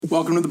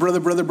Welcome to the Brother,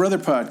 Brother, Brother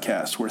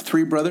podcast, where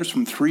three brothers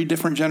from three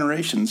different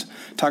generations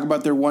talk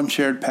about their one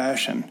shared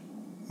passion,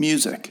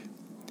 music.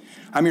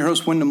 I'm your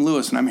host, Wyndham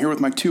Lewis, and I'm here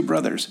with my two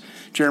brothers,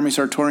 Jeremy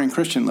Sartori and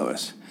Christian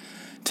Lewis.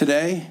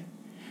 Today,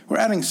 we're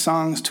adding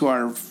songs to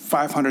our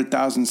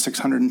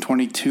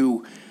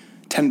 500,622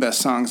 10 Best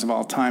Songs of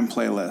All Time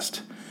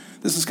playlist.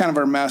 This is kind of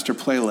our master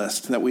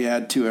playlist that we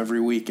add to every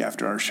week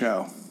after our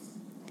show.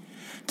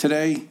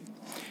 Today,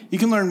 you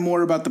can learn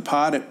more about the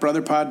pod at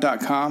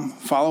brotherpod.com,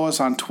 follow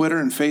us on Twitter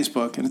and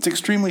Facebook, and it's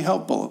extremely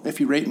helpful if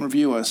you rate and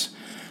review us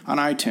on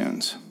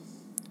iTunes.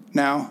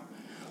 Now,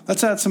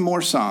 let's add some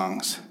more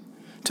songs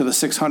to the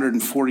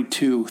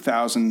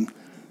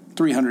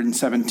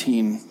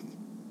 642,317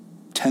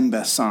 10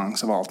 best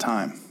songs of all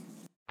time.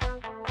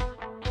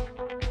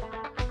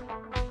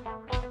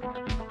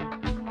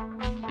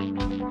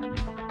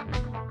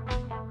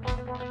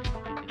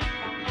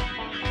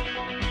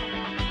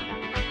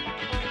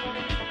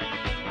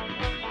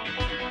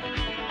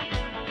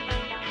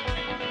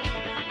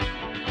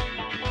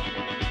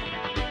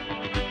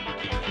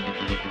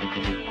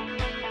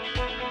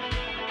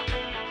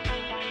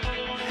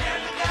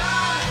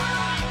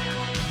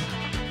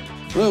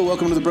 Hello,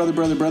 welcome to the Brother,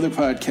 Brother, Brother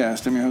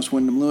podcast. I'm your host,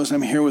 Wyndham Lewis.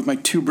 I'm here with my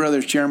two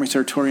brothers, Jeremy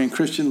Sartori and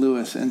Christian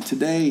Lewis. And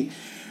today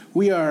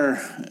we are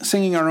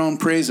singing our own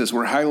praises.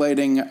 We're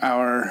highlighting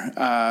our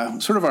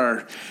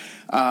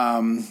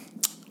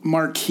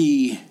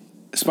marquee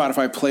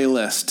Spotify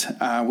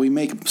playlist. We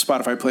make a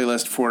Spotify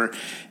playlist for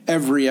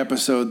every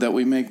episode that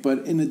we make.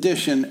 But in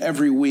addition,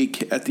 every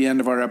week at the end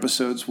of our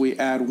episodes, we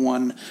add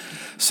one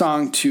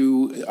song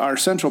to our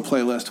central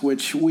playlist,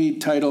 which we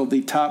titled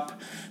the Top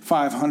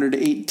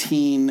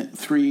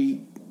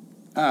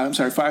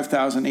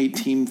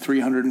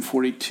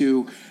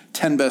 5,018,342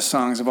 10 best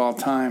songs of all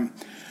time.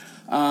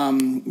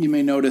 You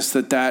may notice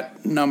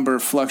that number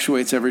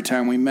fluctuates every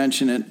time we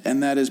mention it,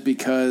 and that is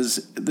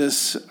because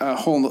this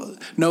whole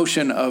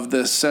notion of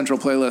this central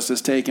playlist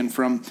is taken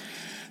from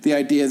the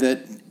idea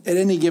that at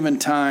any given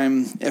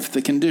time, if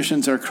the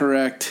conditions are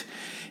correct,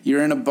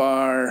 you're in a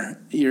bar,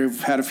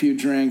 you've had a few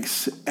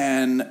drinks,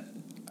 and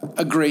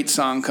a great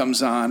song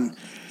comes on.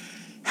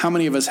 How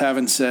many of us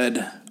haven't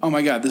said, oh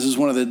my God, this is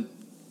one of the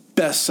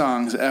best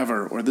songs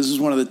ever, or this is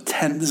one of the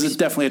 10, this is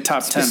definitely a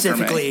top 10 for me.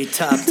 Specifically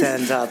top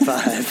 10, top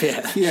 5,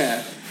 yeah.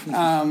 Yeah.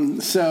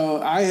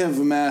 So I have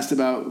amassed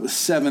about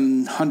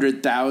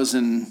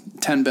 700,000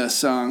 10 best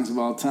songs of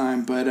all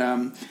time, but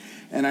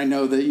and I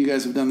know that you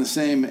guys have done the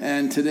same.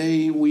 And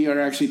today we are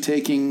actually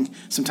taking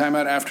some time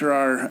out after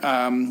our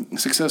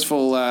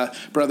successful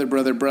Brother,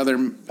 Brother, Brother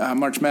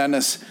March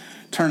Madness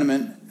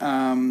tournament,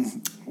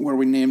 where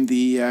we named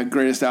the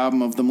greatest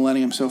album of the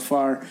millennium so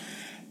far,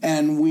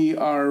 and we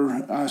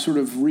are sort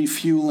of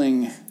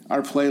refueling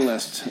our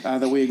playlist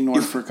that we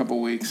ignored for a couple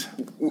weeks.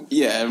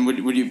 Yeah, and would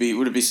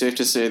it be safe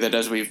to say that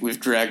as we've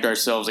dragged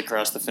ourselves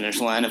across the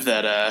finish line of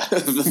that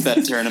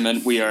that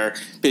tournament, we are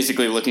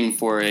basically looking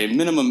for a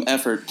minimum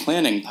effort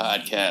planning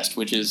podcast,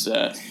 which is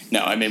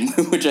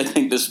which I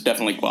think this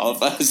definitely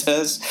qualifies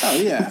as. Oh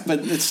yeah,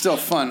 but it's still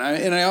fun.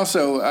 I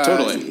also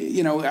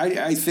totally.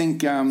 I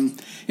think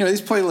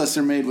these playlists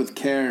are made with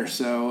care,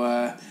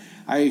 so.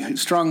 I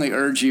strongly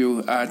urge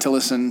you to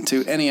listen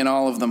to any and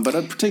all of them,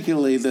 but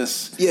particularly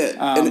this. Yeah,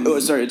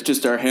 it's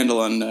just our handle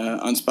on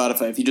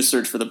Spotify. If you just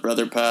search for the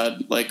Brother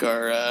Pod, like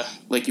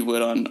you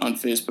would on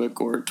Facebook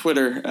or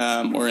Twitter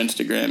or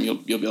Instagram,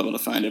 you'll be able to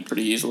find it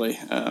pretty easily.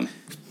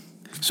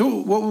 So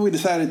what we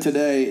decided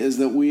today is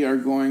that we are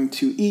going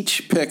to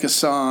each pick a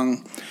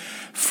song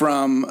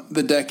from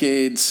the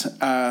decades,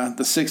 the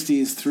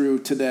 60s through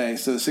today.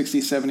 So the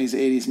 60s, 70s,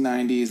 80s,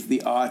 90s,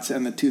 the aughts,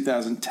 and the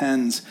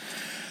 2010s.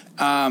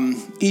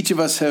 Each of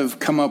us have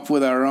come up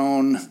with our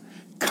own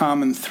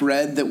common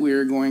thread that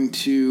we're going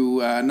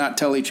to not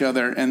tell each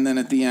other, and then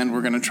at the end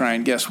we're going to try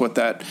and guess what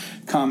that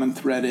common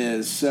thread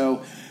is.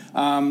 So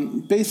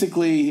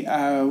basically,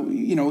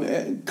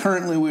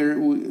 currently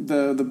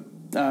the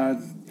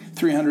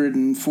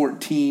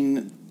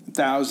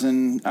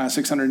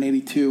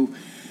 314,682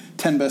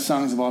 10 best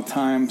songs of all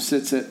time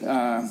sits at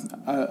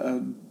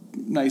a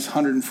nice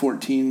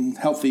 114,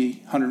 healthy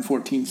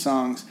 114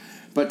 songs.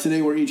 But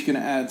today we're each going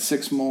to add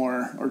 6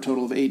 more, or a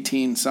total of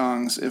 18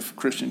 songs, if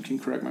Christian can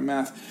correct my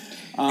math.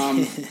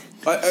 I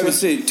would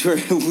say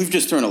we've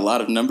just thrown a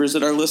lot of numbers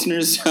at our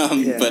listeners,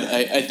 but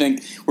I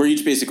think we're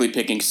each basically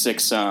picking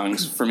 6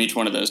 songs from each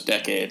one of those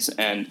decades.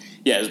 And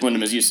yeah, as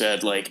Wyndham, as you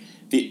said,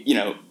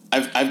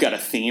 I've got a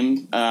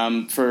theme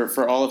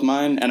for all of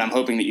mine, and I'm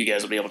hoping that you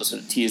guys will be able to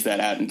sort of tease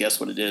that out and guess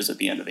what it is at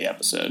the end of the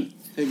episode.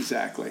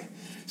 Exactly.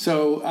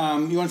 So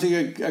you want to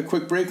take a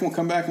quick break, and we'll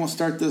come back and we'll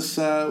start this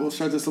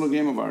little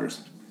game of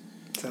ours.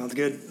 Sounds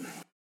good.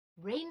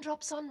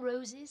 Raindrops on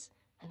roses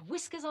and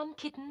whiskers on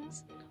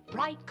kittens,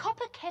 bright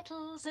copper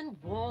kettles and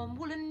warm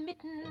woolen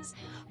mittens,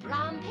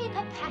 brown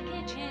paper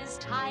packages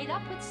tied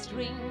up with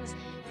strings.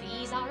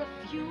 These are a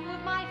few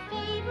of my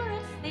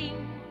favorite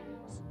things.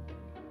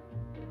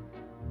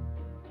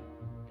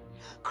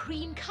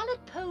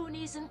 cream-colored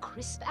ponies and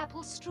crisp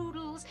apple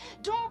strudels,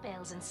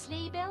 doorbells and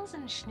sleigh bells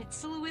and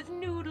schnitzel with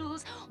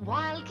noodles,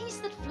 wild geese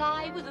that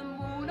fly with the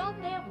moon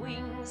on their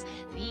wings.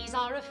 These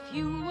are a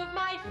few of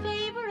my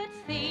favorite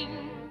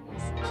things.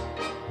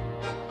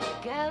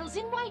 Girls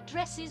in white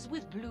dresses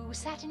with blue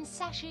satin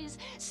sashes,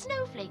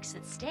 snowflakes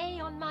that stay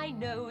on my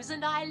nose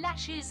and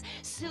eyelashes,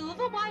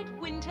 silver white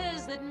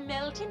winters that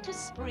melt into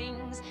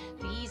springs.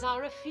 These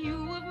are a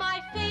few of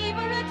my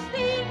favorite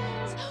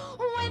things.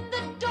 When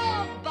the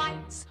dog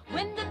bites,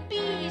 when the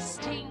bee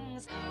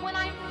stings, when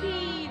I'm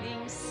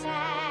feeling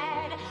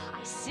sad,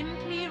 I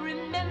simply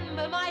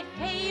remember my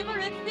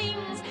favorite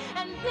things,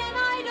 and then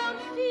I don't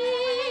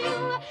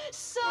feel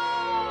so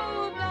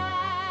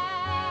bad.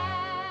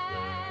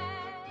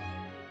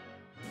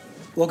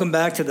 Welcome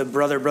back to the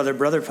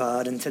Brother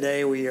Pod, and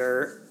today we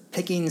are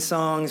picking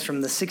songs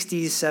from the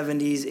 60s,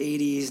 70s,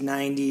 80s,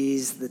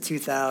 90s, the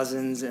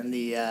 2000s, and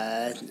the,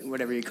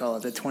 whatever you call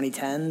it, the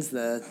 2010s,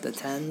 the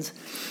 10s.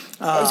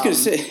 I was going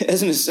to say,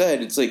 as an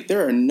aside, it's like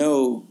there are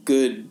no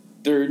good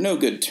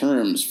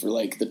terms for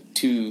like the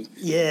two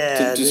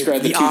to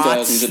describe the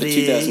 2000s and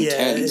the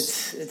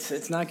 2010s. Yeah,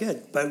 it's not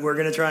good, but we're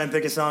going to try and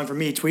pick a song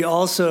from each. We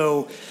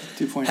also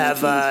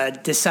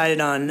have decided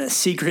on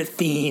secret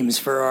themes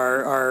for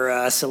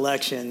our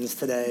selections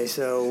today,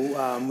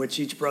 so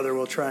which each brother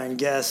will try and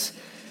guess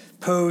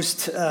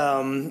post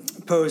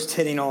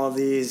hitting all of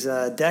these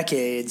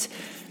decades.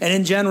 And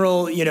in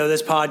general,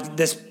 this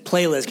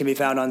playlist can be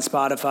found on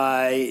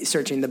Spotify,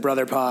 searching the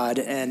Brother Pod,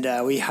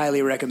 and we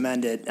highly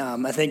recommend it.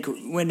 I think,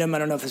 Wyndham, I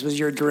don't know if this was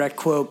your direct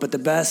quote, but the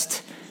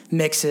best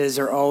mixes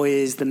are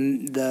always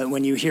the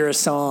when you hear a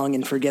song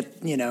and forget,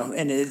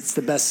 and it's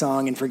the best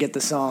song and forget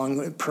the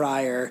song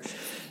prior.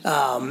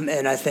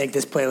 And I think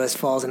this playlist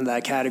falls into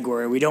that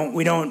category. We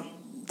don't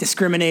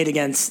discriminate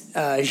against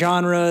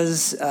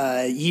genres,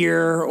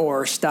 year,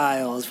 or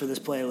styles for this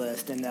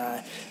playlist, and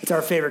it's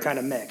our favorite kind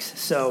of mix.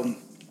 So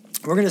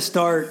we're going to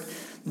start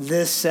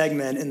this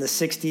segment in the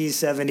 60s,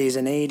 70s,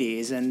 and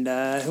 80s, and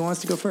who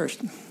wants to go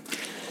first?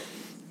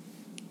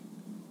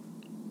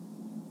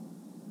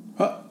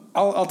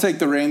 I'll take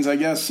the reins, I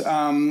guess.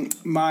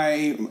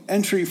 My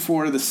entry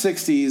for the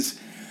 60s,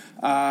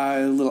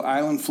 a little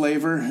island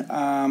flavor.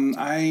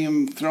 I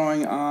am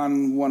throwing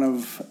on one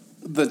of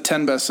the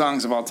 10 best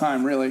songs of all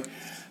time, really.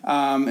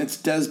 It's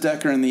Des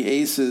Decker and the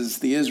Aces,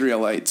 The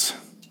Israelites.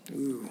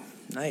 Ooh,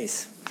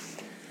 nice.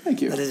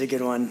 Thank you. That is a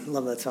good one.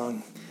 Love that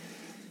song.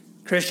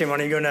 Christian, why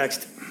don't you go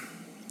next?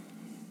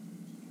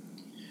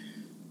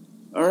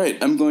 All right,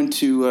 I'm going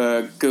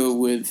to go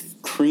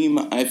with Cream,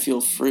 I Feel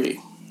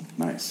Free.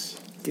 Nice.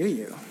 Do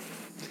you?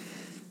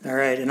 All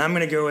right, and I'm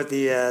going to go with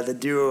the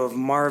duo of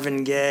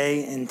Marvin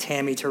Gaye and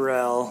Tammy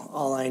Terrell,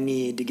 All I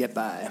Need to Get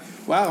By.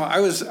 Wow,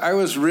 I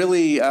was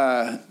really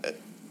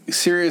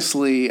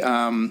seriously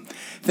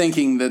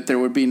thinking that there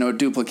would be no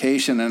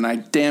duplication, and I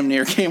damn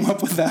near came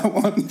up with that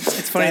one.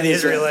 It's funny, the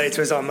Israelites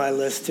was on my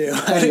list too.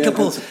 I had a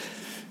couple.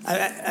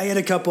 I had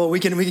a couple. We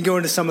can go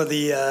into some of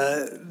the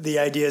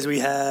ideas we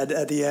had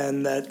at the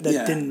end that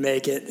didn't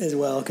make it as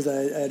well, because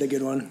I had a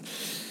good one.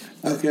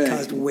 Okay. It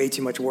caused way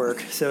too much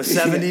work. So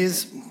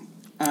 70s.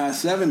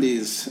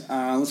 70s.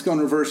 Let's go in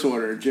reverse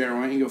order. Jared,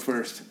 why don't you go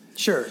first?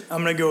 Sure.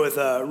 I'm going to go with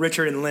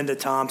Richard and Linda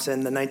Thompson,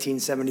 the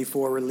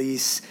 1974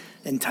 release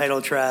and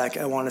title track,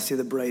 I Want to See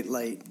the Bright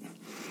Light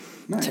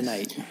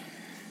Tonight.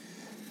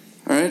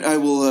 All right, I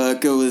will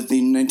go with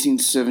the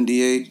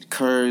 1978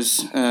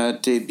 Cars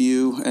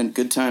debut and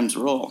Good Times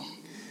Roll.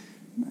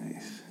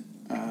 Nice.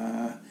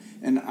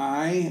 And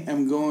I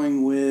am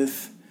going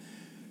with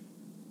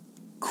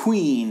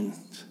Queen,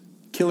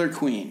 Killer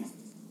Queen.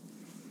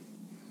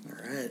 All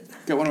right.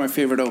 Got one of my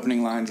favorite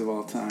opening lines of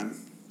all time.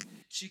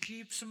 She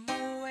keeps a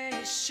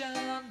Moet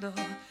Chandon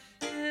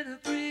in a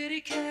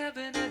pretty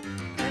cabinet.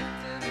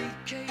 Every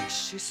cake,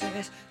 she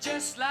says,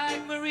 just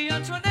like Marie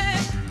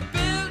Antoinette.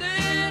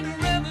 Building a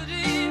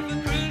remedy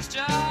for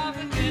Khrushchev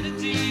and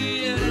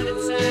Kennedy. At any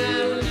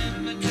time, an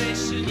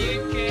invitation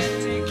you can't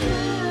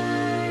decline.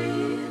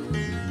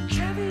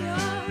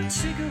 Caviar and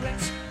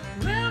cigarettes,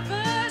 well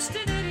versed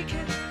in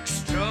etiquette,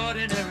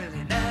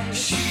 extraordinarily nice.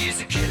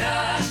 She's a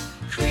killer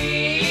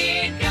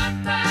queen,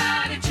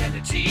 gunpowder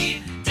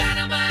gelatine,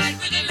 dynamite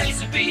with a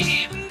laser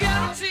beam,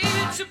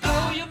 guaranteed to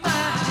blow your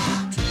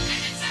mind.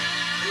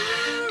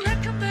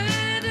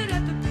 Recommended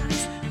at the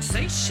price,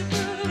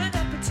 insatiable and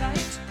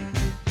appetite.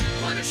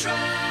 Wanna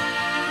try?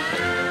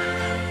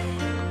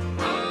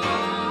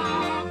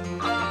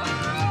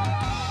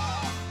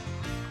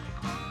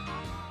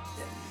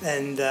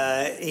 And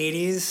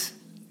 80s.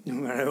 You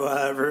want to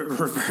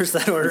reverse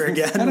that order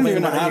again? I don't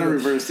even know how to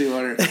reverse the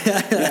order.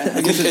 Yeah,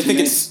 I think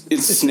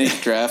it's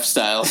snake draft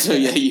style, so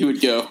yeah, you would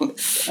go.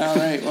 All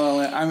right, well,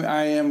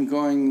 I am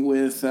going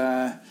with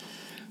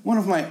one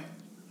of my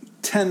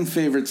 10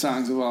 favorite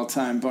songs of all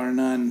time, bar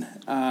none,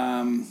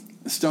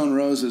 Stone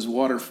Roses'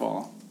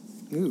 Waterfall.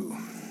 Ooh,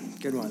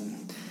 good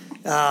one.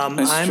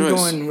 Nice I'm choice.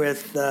 going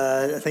with,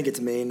 I think it's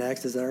me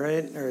next, is that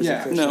right? Or is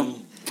it Christian? No.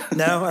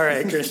 No? All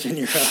right, Christian,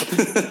 you're up.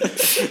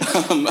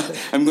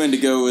 I'm going to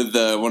go with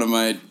one of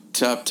my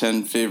top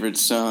 10 favorite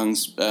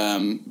songs,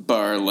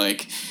 bar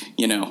like,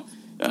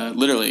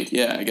 literally,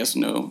 yeah, I guess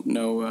no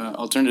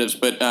alternatives,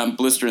 but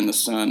Blister in the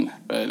Sun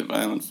by the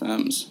Violent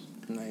Femmes.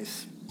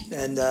 Nice.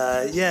 And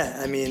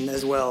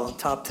as well,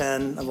 top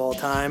 10 of all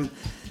time,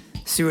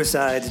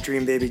 Suicide's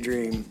Dream Baby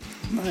Dream.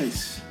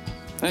 Nice.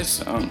 Nice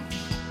song.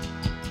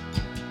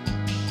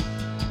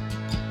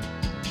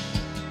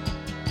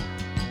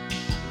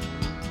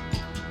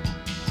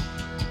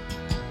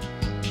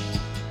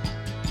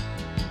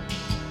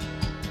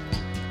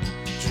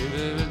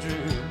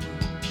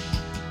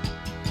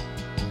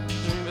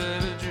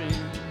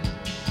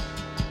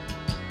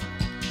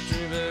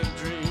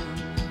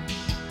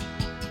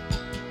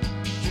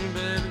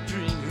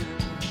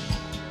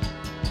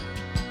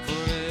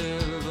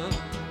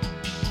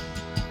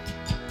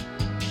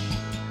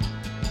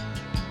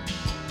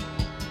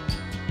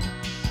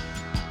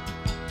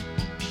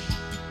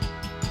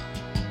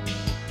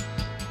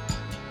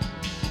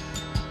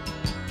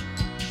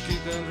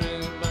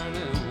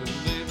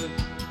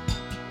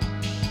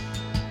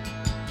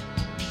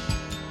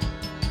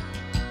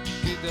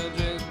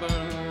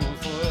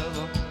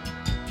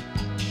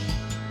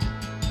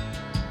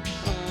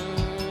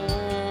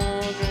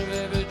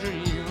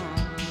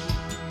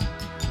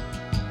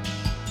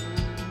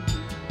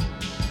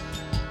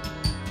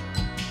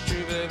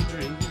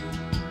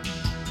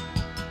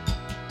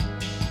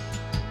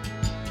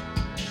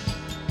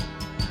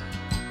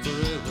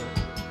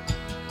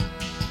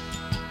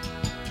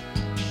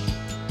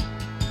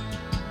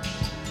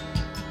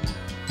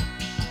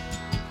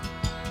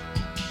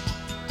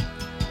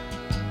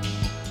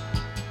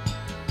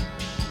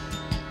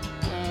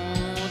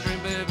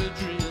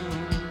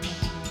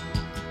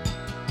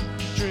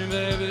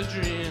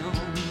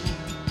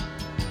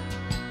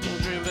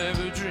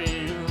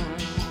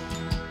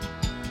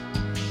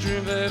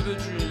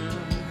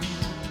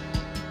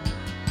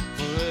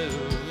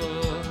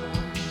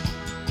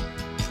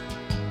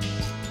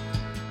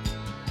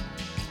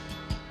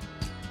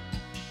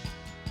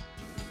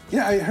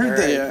 Yeah, I heard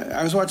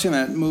I was watching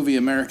that movie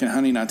American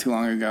Honey not too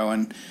long ago,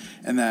 and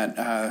that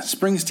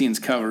Springsteen's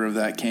cover of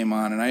that came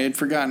on, and I had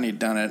forgotten he'd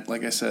done it,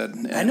 like I said.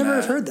 And, I never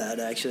have heard that,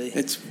 actually.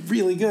 It's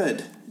really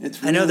good.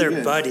 It's really I know they're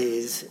good.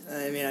 buddies.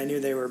 I mean, I knew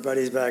they were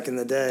buddies back in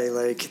the day.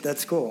 Like,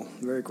 that's cool.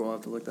 Very cool. I'll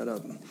have to look that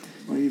up.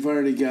 Well, you've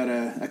already got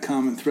a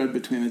common thread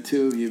between the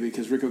two of you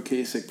because Ric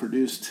Ocasek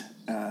produced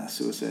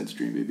Suicide's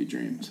Dream Baby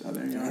Dream. So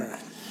there you are.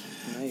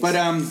 Nice. But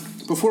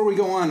before we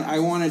go on, I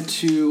wanted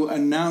to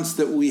announce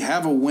that we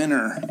have a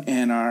winner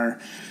in our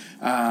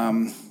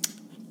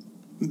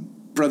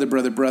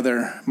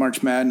Brother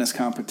March Madness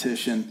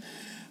competition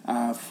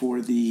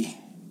for the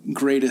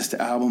greatest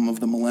album of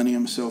the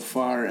millennium so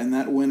far, and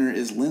that winner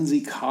is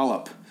Lindsay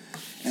Collop.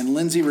 And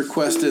Lindsay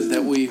requested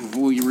that we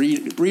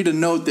read a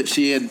note that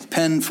she had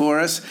penned for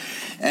us,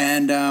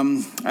 and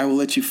I will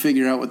let you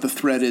figure out what the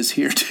thread is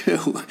here,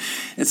 too.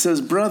 It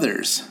says,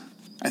 Brothers.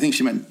 I think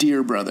she meant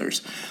Dear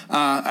Brothers.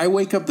 I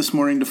wake up this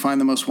morning to find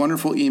the most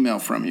wonderful email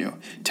from you,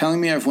 telling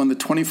me I've won the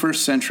 21st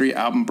Century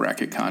Album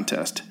Bracket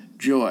Contest.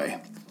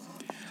 Joy.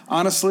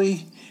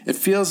 Honestly, it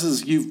feels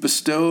as you've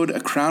bestowed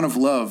a crown of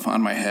love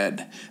on my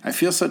head. I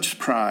feel such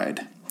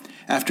pride.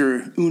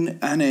 After Une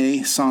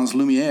année sans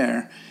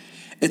lumière,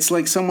 it's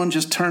like someone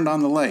just turned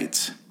on the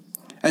lights.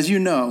 As you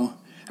know,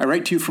 I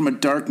write to you from a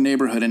dark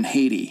neighborhood in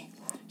Haiti.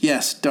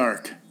 Yes,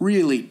 dark.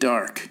 Really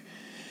dark.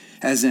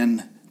 As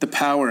in, the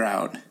power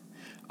out.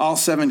 All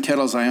 7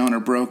 kettles I own are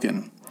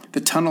broken.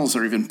 The tunnels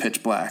are even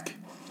pitch black.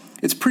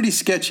 It's pretty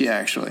sketchy,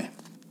 actually.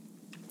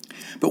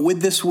 But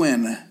with this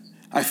win,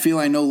 I feel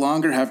I no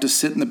longer have to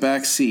sit in the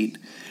back seat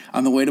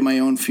on the way to my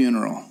own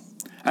funeral.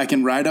 I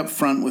can ride up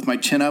front with my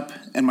chin up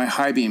and my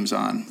high beams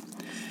on.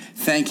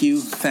 Thank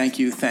you, thank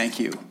you, thank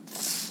you.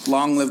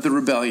 Long live the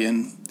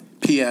rebellion.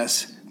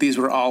 P.S. These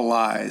were all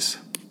lies.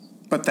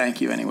 But thank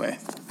you anyway.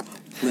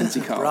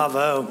 Lindsay Collop.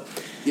 Bravo.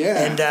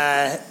 Yeah.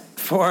 And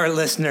for our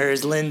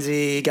listeners,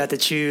 Lindsay got to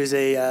choose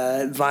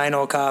a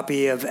vinyl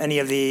copy of any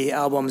of the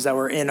albums that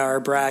were in our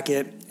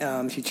bracket.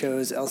 She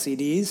chose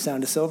LCD's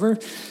Sound of Silver.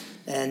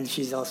 And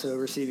she's also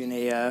receiving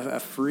a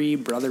free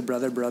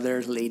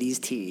Brother ladies'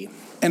 tee.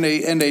 And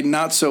a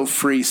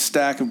not-so-free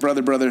stack of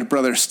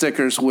Brother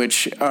stickers,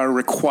 which are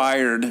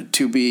required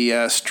to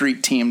be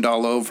street-teamed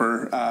all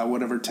over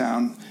whatever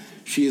town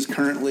she is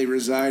currently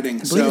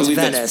residing.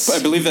 I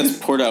believe that's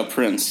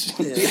Port-au-Prince.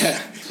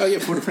 Yeah. Oh, yeah,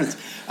 Port-au-Prince.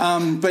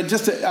 But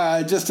just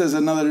as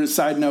another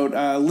side note,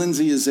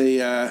 Lindsay is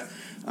a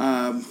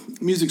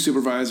music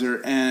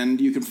supervisor,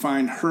 and you can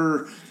find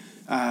her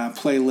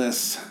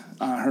playlists,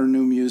 her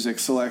new music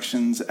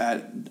selections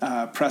at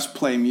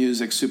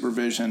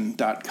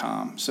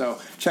pressplaymusicsupervision.com. So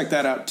check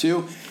that out,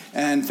 too.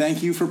 And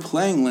thank you for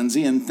playing,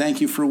 Lindsay, and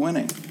thank you for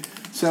winning.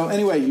 So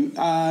anyway, you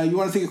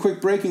want to take a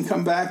quick break and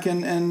come back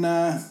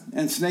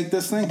and snake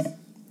this thing?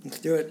 Let's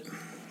do it.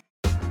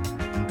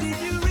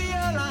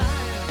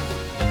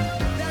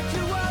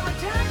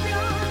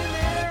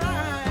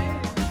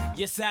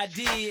 Yes, I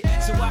did.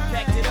 So I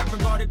packed it up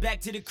and brought it back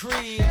to the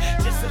crib.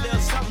 Just a little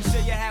something, show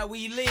you how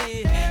we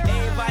live.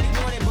 Everybody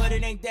want it, but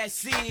it ain't that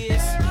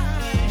serious.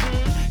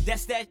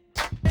 That's that.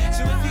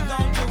 So if you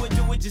gon'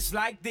 do it just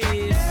like this.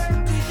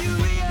 Did you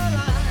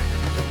realize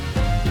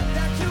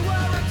that you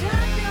are a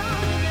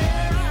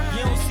champion?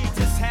 You don't see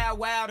just how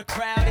wild the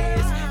crowd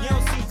is. You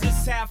don't see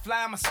just how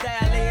fly my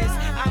style is.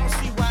 I don't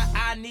see why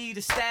I need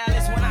a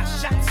stylist when I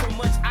shot so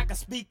much I can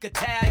speak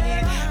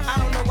Italian. I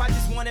don't know, I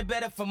just want it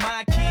better for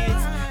my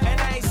kids.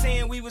 And I ain't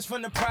saying we was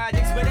from the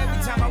projects, but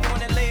every time I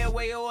wanna lay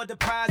away or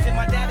deposit,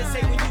 my dad'd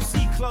say when you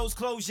see clothes,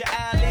 close your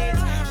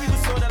eyelids. We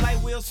was sorta like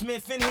Will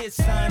Smith and his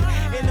son.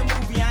 In the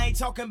movie, I ain't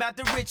talking about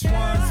the rich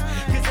ones.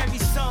 Cause every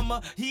summer,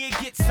 he'd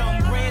get some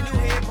brand new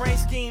hairbrain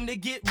scheme to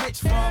get rich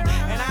from.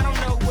 And I don't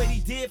know what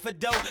he did for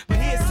dope, but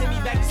he'd send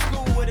me back to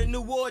school with a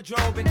new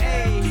wardrobe. And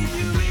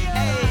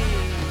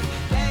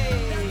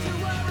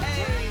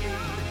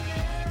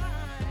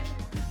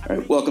All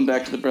right, welcome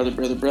back to the Brother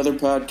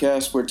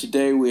podcast, where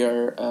today we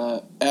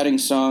are adding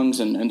songs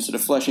and sort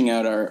of fleshing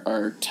out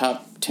our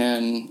top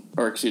 10,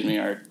 or excuse me,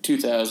 our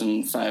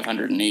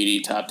 2,580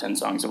 top 10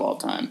 songs of all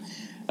time.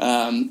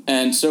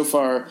 And so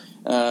far,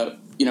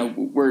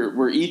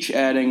 we're each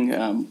adding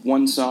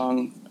one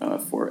song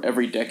for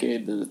every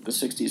decade, the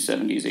 60s,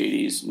 70s,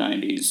 80s,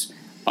 90s,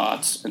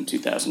 aughts, and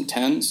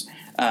 2010s.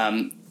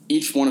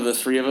 Each one of the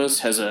three of us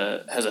has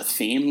a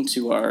theme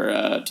to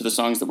our to the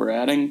songs that we're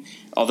adding,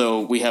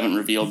 although we haven't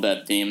revealed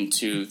that theme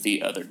to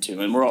the other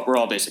two, and we're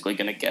all basically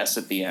going to guess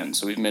at the end.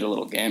 So we've made a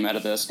little game out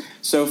of this.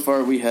 So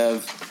far, we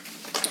have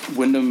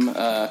Wyndham.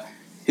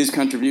 His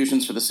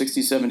contributions for the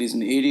 60s, 70s,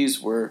 and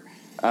 80s were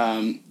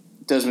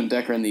Desmond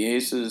Decker and the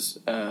Aces,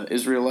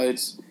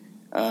 Israelites,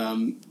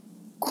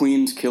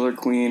 Queen's Killer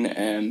Queen,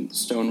 and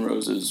Stone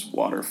Roses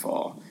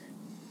Waterfall.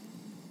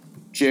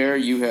 Jer,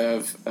 you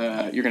have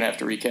you're gonna have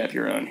to recap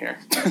your own here.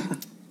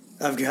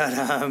 I've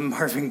got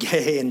Marvin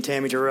Gaye and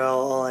Tammy Terrell,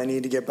 All I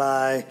Need to Get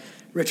By,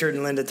 Richard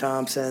and Linda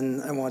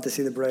Thompson, I Want to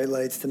See the Bright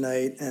Lights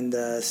Tonight, and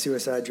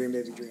Suicide, Dream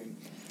Baby Dream.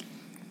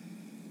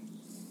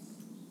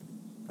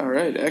 All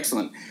right,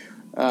 excellent.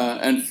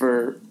 And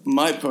for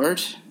my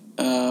part,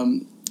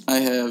 I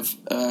have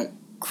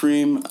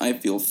Cream, I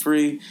Feel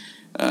Free,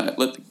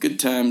 Let the Good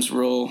Times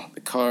Roll,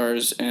 The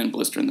Cars, and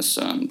Blister in the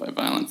Sun by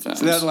Violent Femmes.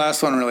 So that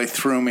last one really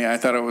threw me. I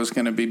thought it was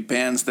going to be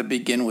bands that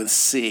begin with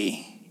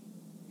C.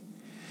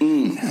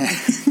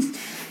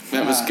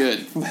 That was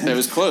good. That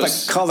was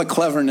close. Call the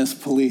cleverness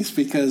police,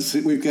 because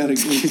we've got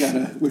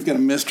a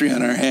mystery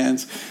on our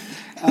hands.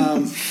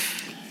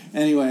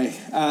 Anyway,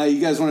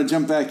 you guys want to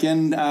jump back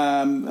in?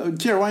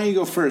 Jared, why don't you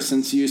go first,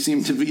 since you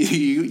seem to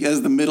be,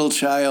 as the middle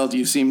child,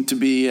 you seem to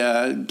be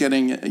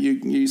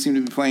you seem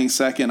to be playing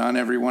second on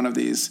every one of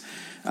these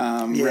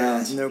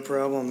rounds. No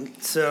problem.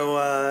 So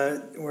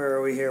where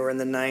are we here? We're in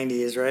the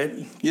 90s,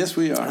 right? Yes,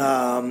 we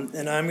are.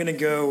 And I'm going to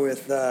go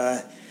with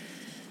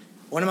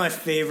one of my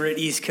favorite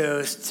East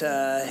Coast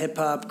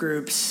hip-hop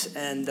groups,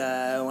 and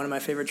one of my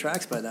favorite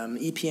tracks by them,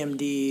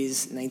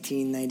 EPMD's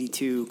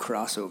 1992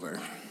 Crossover.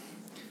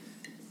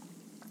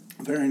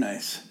 Very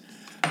nice.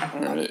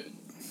 All right.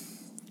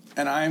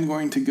 And I'm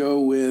going to go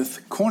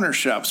with Corner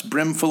Shop's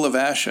Brimful of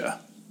Asha.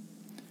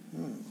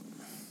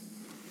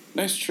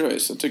 Nice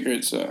choice. That's a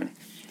great song.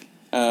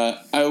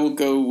 I will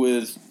go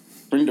with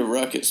Bring the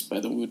Ruckus by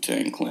the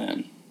Wu-Tang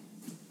Clan.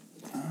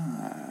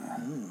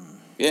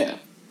 Yeah.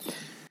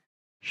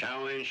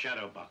 Shaolin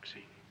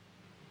shadowboxing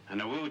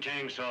and the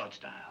Wu-Tang sword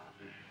style.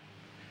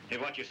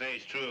 If what you say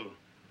is true,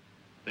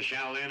 the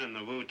Shaolin and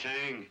the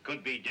Wu-Tang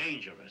could be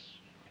dangerous.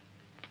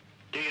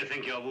 Do you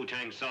think your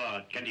Wu-Tang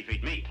sword can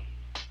defeat me?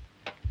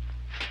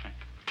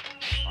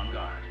 On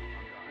guard.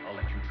 I'll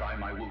let you try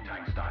my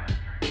Wu-Tang style.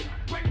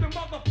 Bring the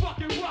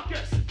motherfucking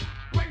ruckus!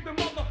 Bring the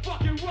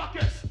motherfucking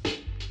ruckus!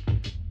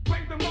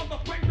 Bring the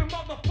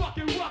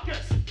motherfucking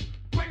ruckus!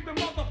 Bring the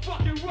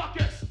motherfucking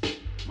ruckus!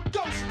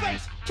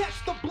 Ghostface,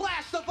 catch the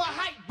blast of a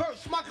hype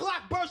burst. My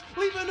Glock burst,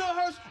 leaving a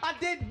hearse. I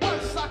did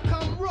worse. I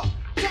come rough,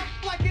 tough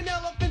like an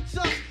elephant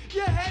tusk.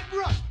 Your head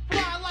rush,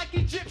 fly like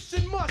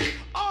Egyptian musk.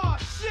 Aw,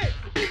 shit,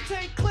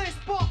 Wu-Tang Clan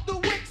sparked the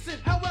Wixen.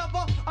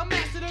 However, I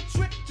mastered a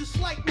trick just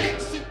like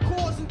Nixon.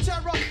 Causing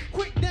terror,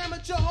 quick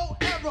damage your whole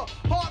era.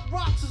 Hard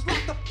rocks is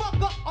locked the fuck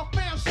up. I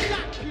found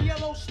shot,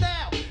 PLO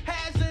style.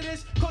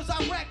 Hazardous, cause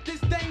I wreck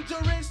this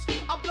dangerous.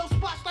 I blow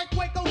spots like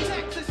Waco,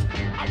 Texas.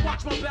 I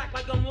watch my back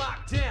like I'm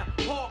locked down.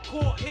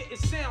 Hardcore hitting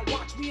sound,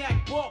 watch me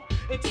act raw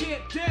and tear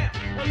down.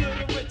 A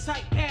little bit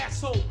tight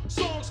asshole.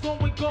 Songs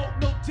going gold,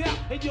 no doubt.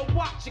 And you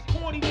watch your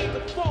corny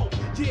nigga fold.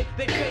 Yeah,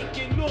 they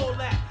faking all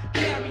that.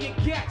 Carrying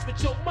gats,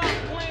 but your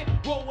mind plan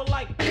rolling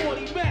like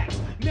 40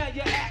 max. Now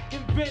you act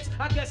convinced,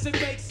 I guess it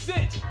makes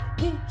sense.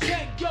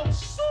 Wu-Tang, yo,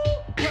 so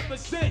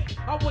represent.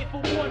 I wait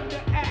for one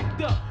to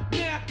act up.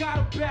 Now I got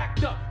him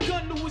backed up.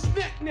 Gun to his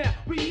neck now.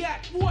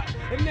 React what?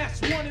 And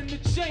that's one in the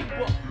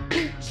chamber.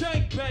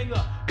 Wu-Tang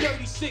banger.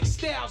 36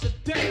 styles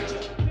of danger.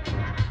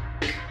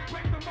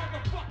 Bring the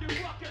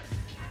motherfucking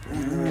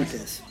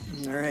ruckus.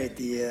 All right,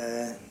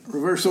 the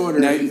reverse order.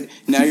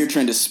 Now you're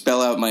trying to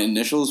spell out my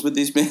initials with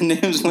these band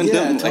names.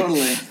 Yeah,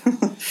 totally.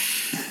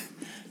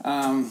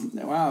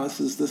 Wow, this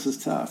is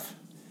tough.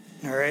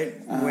 All right.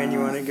 When you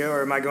want to go,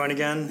 or am I going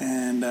again?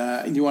 And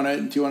do you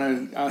want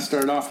to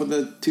start off with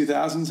the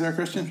 2000s there,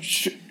 Christian?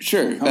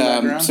 Sure.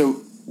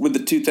 So with the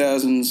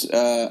 2000s,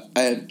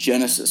 I have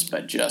Genesis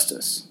by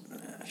Justice.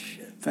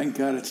 Shit. Thank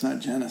God it's not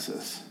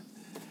Genesis.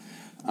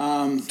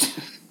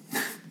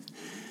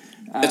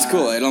 It's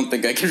cool. I don't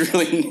think I could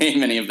really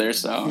name any of their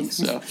songs.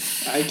 So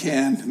I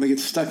can. They get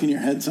stuck in your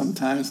head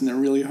sometimes, and they're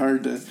really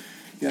hard to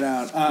get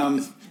out.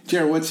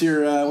 Jared, what's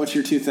your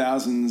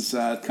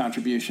 2000s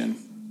contribution?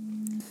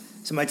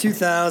 So my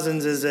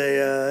 2000s is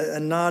a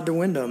nod to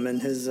Wyndham and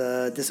his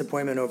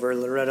disappointment over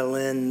Loretta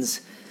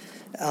Lynn's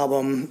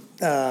album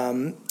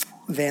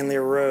Van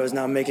Leer Rose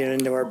not making it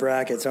into our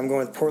bracket. So I'm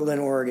going with Portland,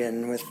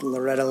 Oregon with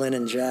Loretta Lynn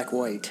and Jack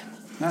White.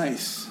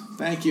 Nice.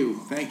 Thank you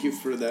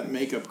for that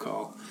makeup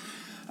call.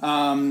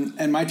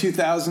 And my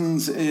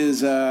 2000s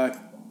is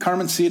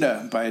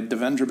Carmencita by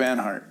Devendra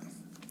Banhart.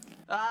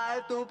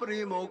 Ay, tu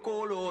primo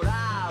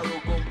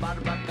colorado con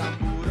barba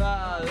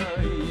camburada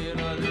y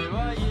llena de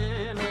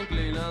ballena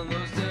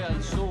inclinándose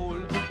al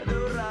sol. De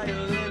un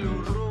rayo de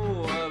luz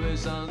roja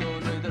besando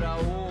nuestra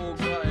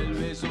boca. El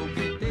beso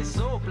que te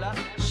sopla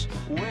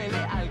huele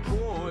a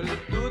alcohol.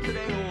 Tus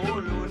tres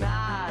ojos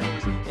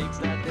lunares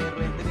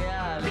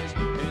extraterrestriales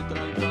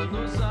entran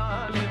cuando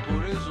sales,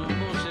 por eso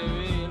no se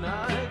ve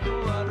nada de tu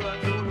barba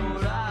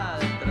colorada.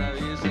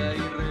 Traviesa y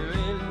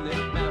rebelde,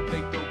 me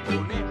afecto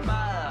con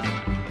espada.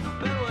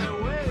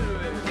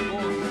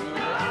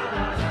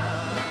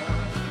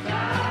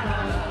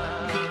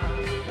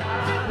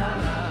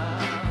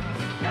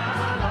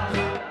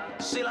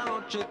 Si la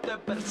noche te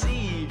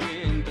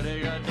persigue,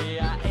 entrégate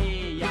a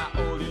ella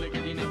o dile que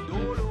tienes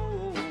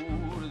dolor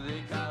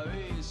de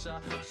cabeza,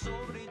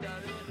 sobrita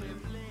de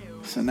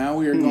reflejo. So now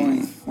we're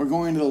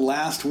going to the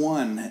last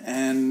one,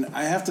 and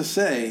I have to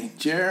say,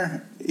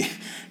 Jer,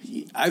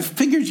 I've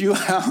figured you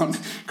out.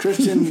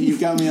 Christian,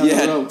 you've got me on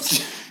the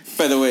ropes.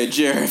 By the way,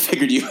 Jer, I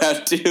figured you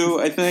out too,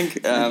 I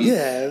think.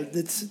 Yeah,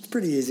 it's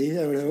pretty easy,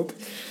 I would hope.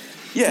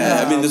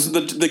 Yeah, I mean,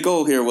 the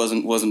goal here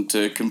wasn't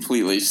to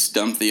completely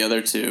stump the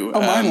other two. Oh,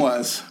 mine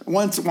was.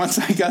 Once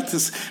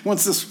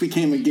this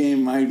became a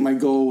game, my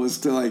goal was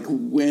to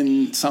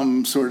win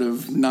some sort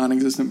of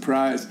non-existent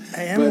prize.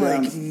 I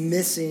am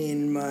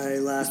missing my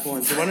last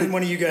one. So why don't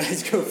one of you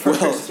guys go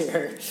first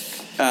here?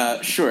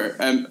 Sure.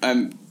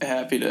 I'm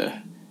happy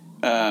to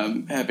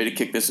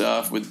kick this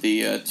off with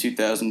the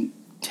 2010s.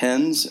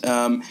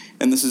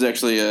 And this is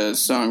actually a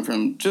song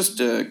from just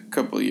a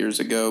couple of years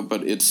ago,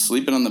 but it's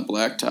Sleeping on the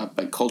Blacktop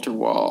by Colter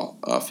Wall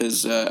off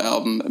his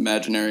album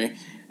Imaginary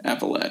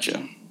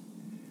Appalachia.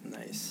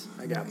 Nice.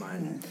 I got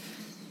mine.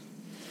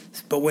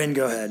 But Win,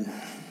 go ahead.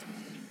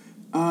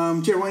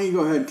 Jared, why don't you go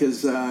ahead?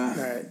 Because all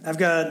right. I've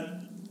got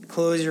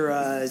Close Your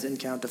Eyes and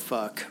Count to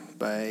Fuck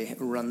by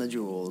Run the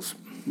Jewels.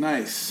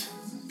 Nice.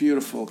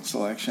 Beautiful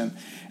selection.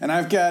 And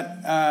I've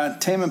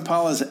got Tame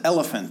Impala's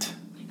Elephant.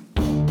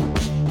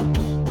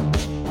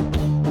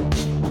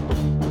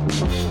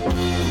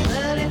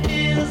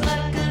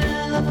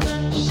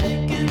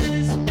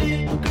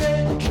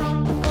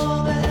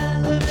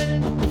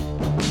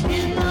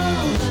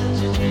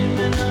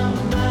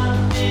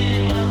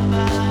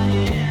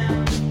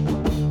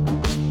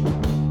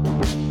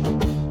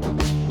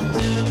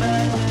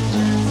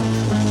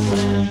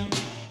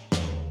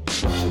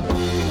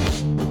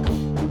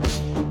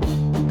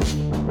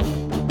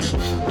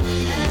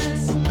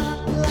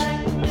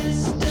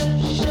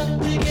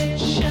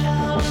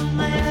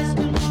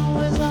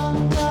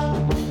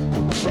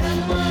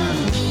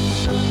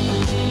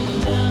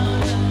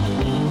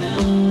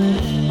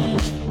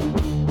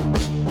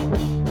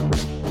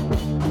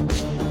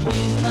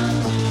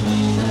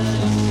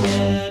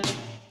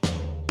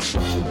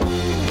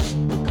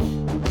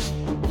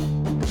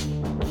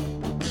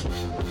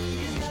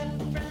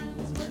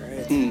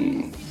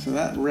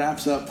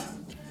 Wraps up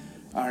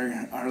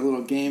our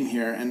little game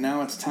here, and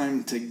now it's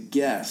time to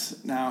guess.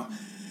 Now,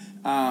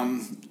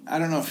 I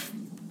don't know if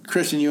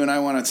Christian, you and I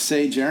want to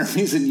say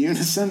Jeremy's in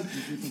unison,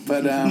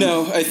 but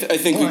no, I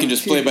think we can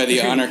just play by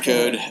the honor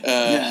code.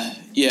 Yeah.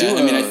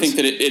 I mean, I think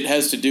that it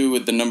has to do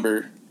with the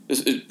number.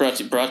 It's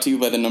brought to you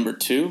by the number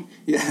 2.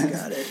 Yeah,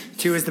 got it.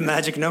 2 is the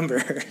magic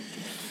number.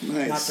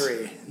 Nice.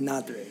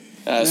 Not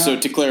 3. So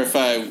to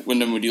clarify,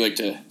 Wyndham, would you like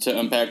to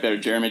unpack that, or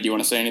Jeremy? Do you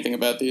want to say anything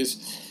about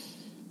these?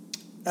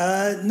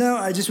 No,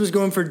 I just was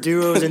going for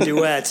duos and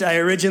duets. I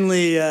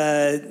originally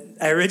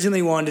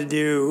wanted to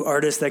do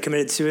artists that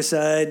committed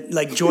suicide,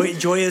 like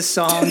joyous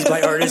songs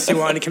by artists who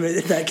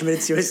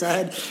committed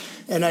suicide,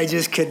 and I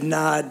just could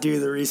not do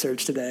the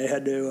research today. I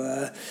had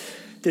to.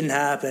 Didn't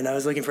happen. I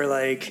was looking for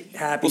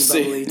happy,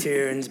 bubbly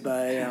tunes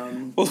by.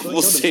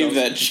 We'll save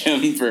that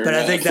gem for. But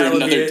I think that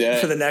would be day.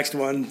 For the next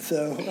one.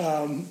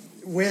 So.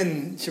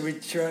 Win. Should we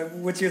try?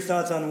 What's your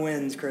thoughts on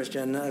wins,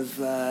 Christian?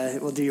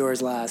 We'll do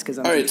yours last because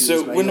I'm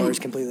confused by yours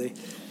completely.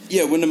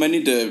 Yeah, Wyndham, I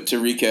need to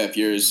recap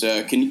yours.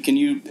 Can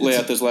you lay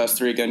out those last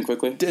 3 again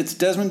quickly? It's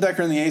Desmond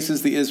Decker and the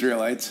Aces, The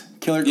Israelites,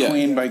 Killer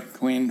Queen by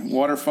Queen,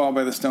 Waterfall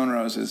by the Stone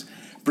Roses,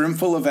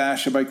 Brimful of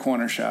Asha by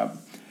Corner Shop,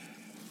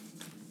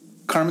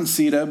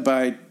 Carmencita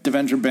by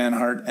Devendra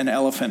Banhart, and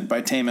Elephant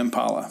by Tame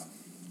Impala.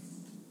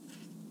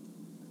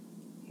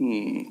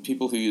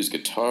 People who use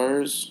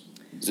guitars.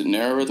 Is it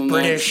narrower than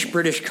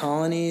British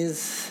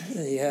colonies.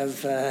 You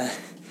have.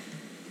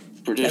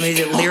 British. I mean, is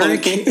it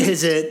lyric?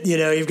 Is it,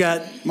 you've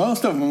got...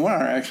 Most of them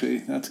are, actually.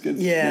 That's good.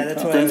 Yeah,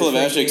 that's what Brimful of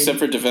Ashes, except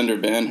for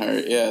Devendra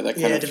Banhart. Yeah, that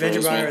kind of throws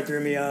me. Devendra Banhart threw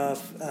me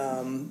off.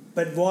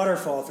 But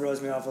Waterfall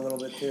throws me off a little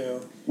bit,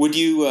 too. Would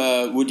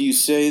you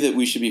say that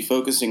we should be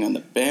focusing on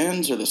the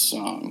bands or the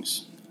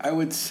songs? I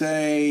would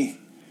say...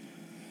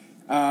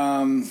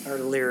 or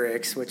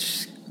lyrics,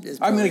 which is...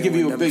 I'm going to give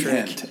you a big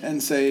hint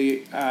and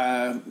say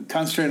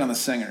concentrate on the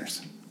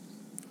singers.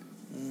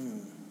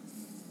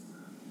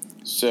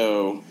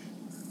 So...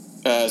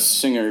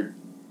 singer.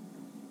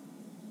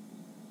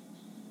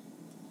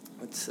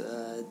 What's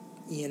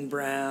Ian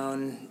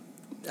Brown,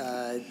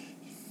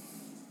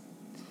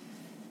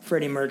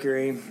 Freddie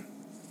Mercury.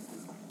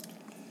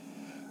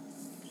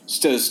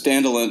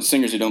 Standalone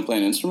singers who don't play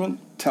an instrument?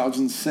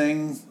 Taljan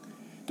Singh,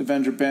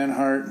 Devendra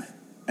Banhart,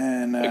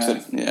 and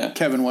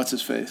Kevin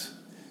What's-His-Face.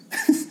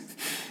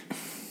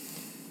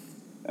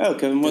 Oh,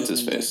 Kevin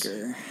What's-His-Face.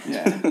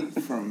 Yeah,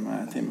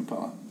 from Tame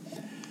Impala.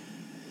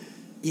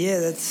 Yeah,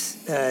 that's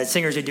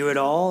singers who do it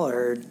all,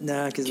 or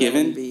no? Because that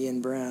would be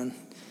Ian Brown.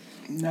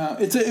 No,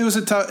 it was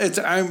a tough.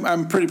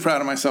 I'm pretty proud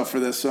of myself for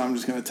this, so I'm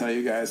just going to tell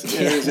you guys.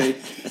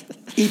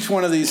 Each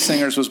one of these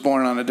singers was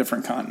born on a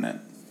different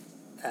continent.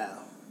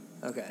 Oh,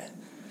 okay.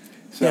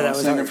 So that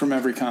was a singer from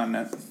every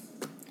continent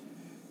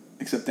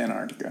except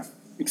Antarctica.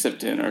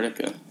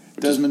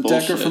 Desmond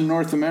Decker from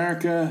North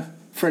America,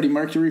 Freddie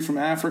Mercury from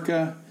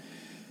Africa,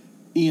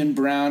 Ian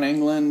Brown,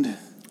 England.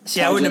 See,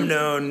 I wouldn't have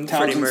known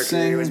Freddie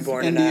Mercury was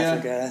born India. in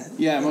Africa.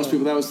 Yeah, most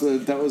people. That was the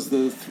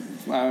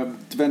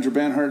Devendra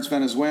Banhart's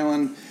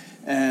Venezuelan,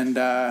 and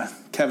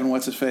Kevin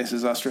What's-His-Face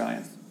is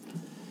Australian.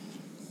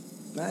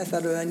 I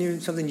thought I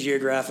knew something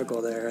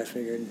geographical there. I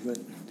figured, but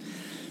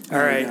all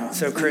right.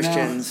 So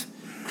Christians.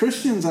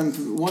 Christians. I'm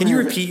wondering. Can you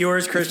repeat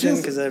yours, Christian?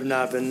 Because I've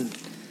not been.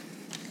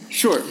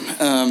 Sure.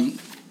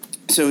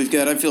 So we've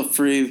got I Feel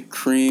Free,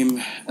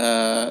 Cream.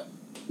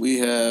 We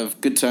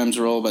have Good Times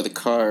Roll by the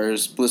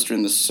Cars, Blister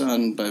in the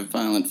Sun by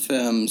Violent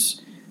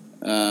Femmes,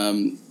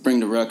 Bring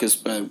the Ruckus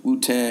by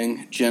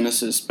Wu-Tang,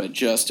 Genesis by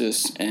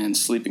Justice, and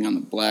Sleeping on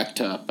the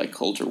Blacktop by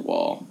Colter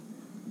Wall.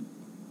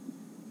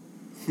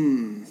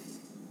 I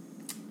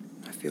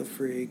Feel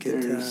Free,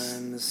 Good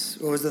Times.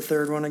 What was the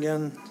third one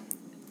again?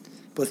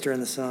 Blister in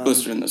the Sun.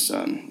 Blister in the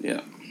Sun,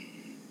 yeah.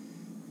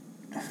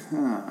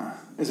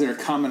 Is there a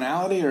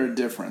commonality or a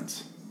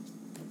difference?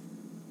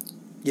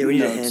 Yeah, we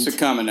need a hint. It's a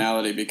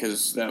commonality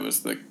because that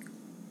was the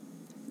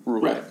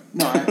rule. Right.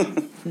 No,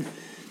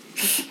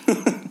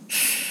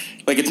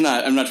 like it's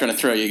not. I'm not trying to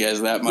throw you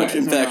guys that much.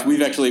 In fact,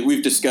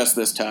 we've discussed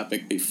this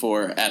topic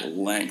before at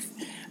length.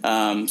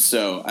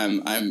 So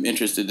I'm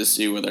interested to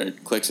see whether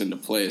it clicks into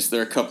place.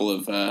 There are a couple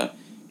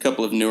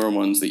of newer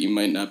ones that you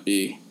might not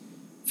be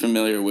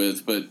familiar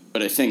with, but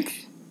I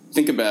think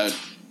about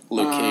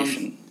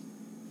location.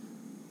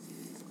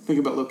 Think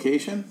about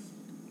location?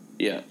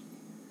 Yeah.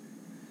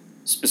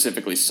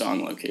 Specifically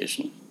song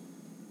location.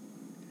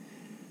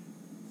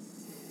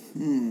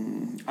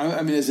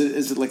 I mean,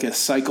 is it like a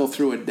cycle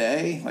through a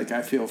day? Like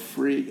I Feel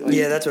Free? Like,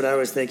 yeah, that's what I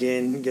was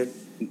thinking. Good.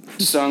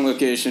 Song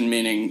location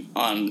meaning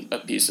on a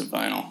piece of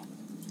vinyl.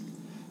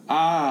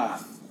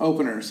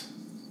 Openers.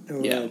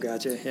 Oh, yeah.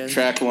 Gotcha. Yeah.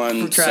 Track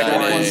one,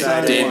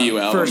 side A, debut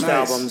album. First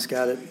albums,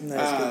 got it.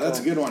 Nice, that's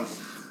a good one.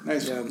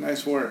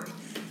 Nice work.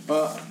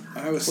 Well,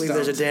 I believe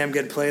there's a damn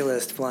good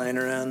playlist flying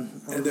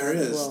around. And there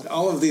is. Well.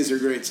 All of these are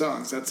great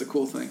songs. That's the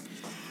cool thing.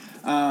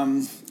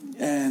 I'm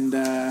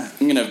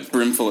gonna have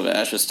Brimful of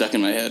Ashes stuck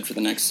in my head for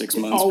the next 6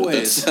 months.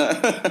 Always.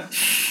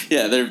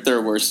 Yeah, there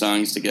are worse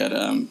songs to get.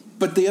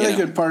 But the other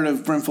good part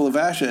of Brimful of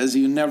Ashes is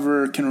you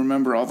never can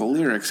remember all the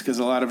lyrics because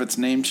a lot of it's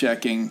name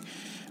checking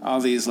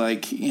all these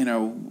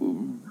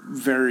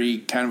very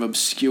kind of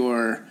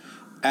obscure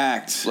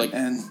acts,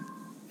 and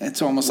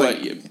it's almost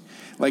like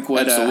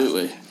what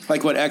absolutely.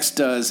 Like what X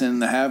does in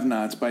the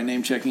Have-Nots by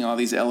name-checking all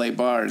these LA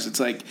bars. It's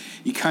like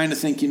you kind of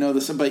think you know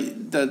this,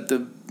 but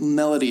the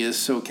melody is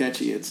so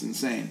catchy. It's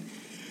insane.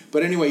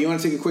 But anyway, you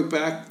want to take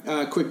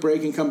a quick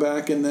break and come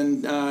back and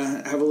then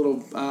have a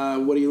little,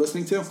 what are you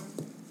listening to?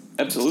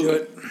 Absolutely.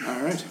 Let's do it.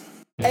 All right.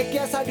 एक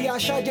क्या साड़ी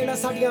आशा जेना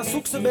साड़ियां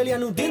सुख सवेलियां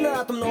नु दिन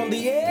रात मनाउंदी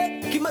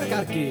ਏ किमर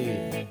करके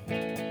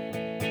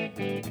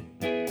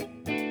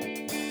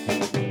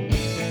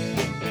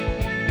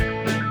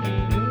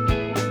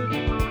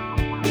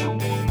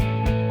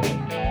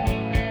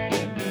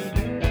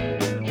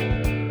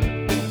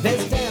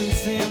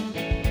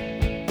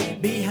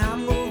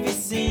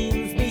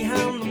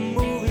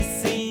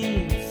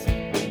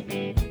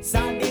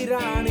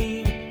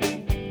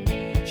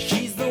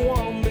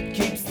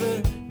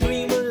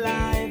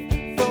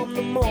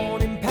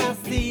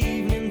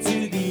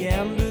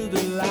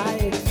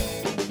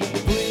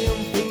Bring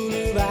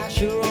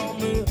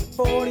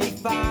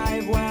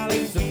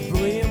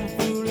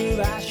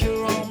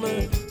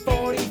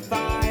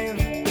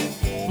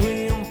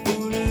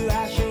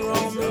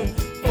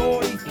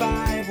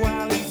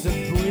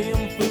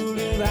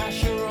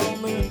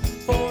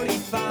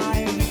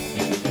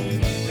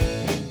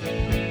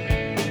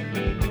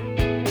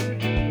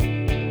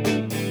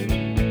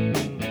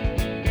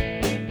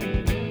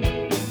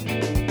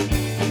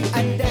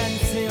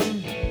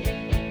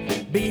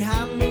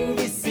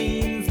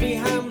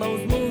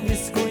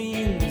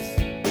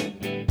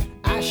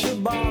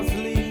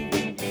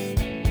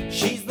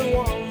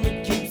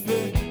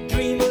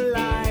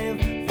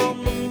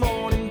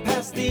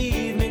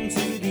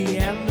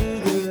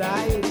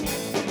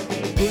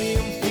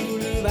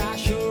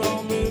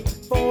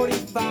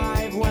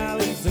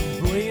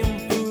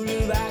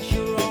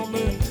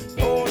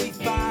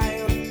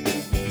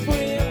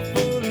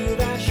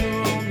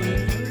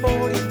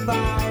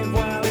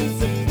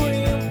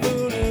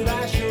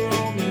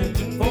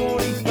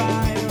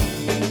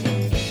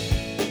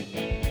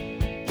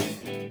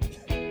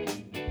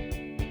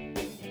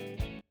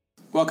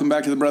Welcome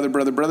back to the Brother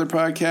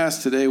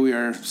podcast. Today we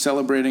are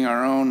celebrating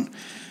our own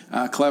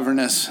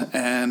cleverness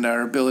and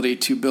our ability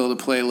to build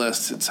a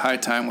playlist. It's high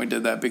time we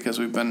did that because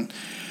we've been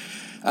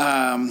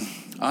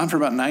on for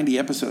about 90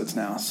 episodes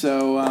now.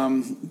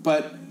 So,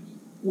 but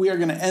we are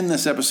going to end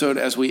this episode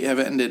as we have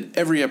ended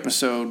every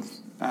episode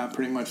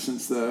pretty much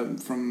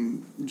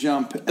from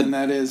Jump, and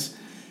that is,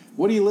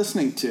 what are you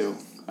listening to?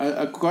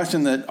 A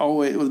question that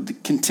always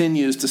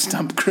continues to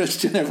stump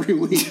Christian every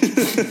week.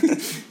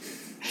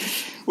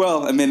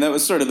 Well, I mean, that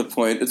was sort of the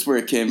point. It's where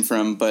it came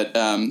from. But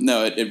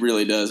no, it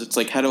really does. It's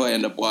like, how do I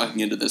end up walking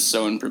into this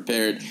so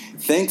unprepared?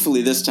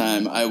 Thankfully, this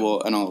time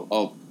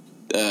I'll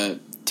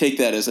take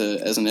that as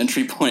an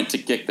entry point to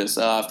kick this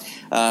off.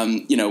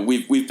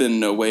 We've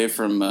been away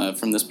from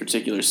this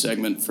particular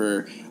segment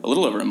for a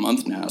little over a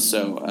month now.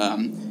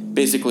 So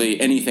basically,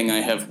 anything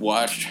I have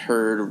watched,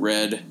 heard,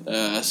 read,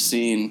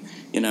 seen,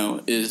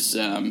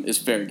 is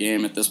fair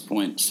game at this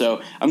point.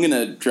 So I'm going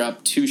to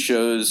drop two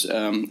shows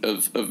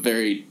of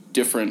very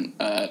different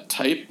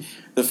type.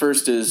 The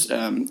first is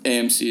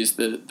AMC's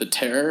The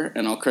Terror,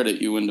 and I'll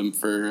credit you, Wyndham,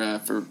 for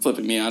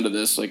flipping me onto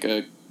this like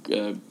a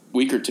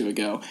week or two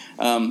ago.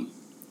 I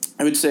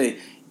would say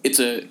it's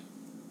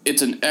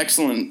an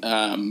excellent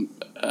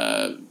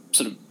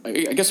sort of,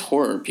 I guess,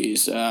 horror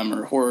piece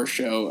or horror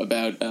show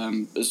about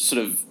a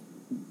sort of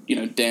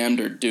damned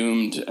or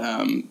doomed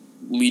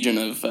legion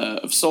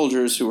of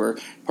soldiers who are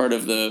part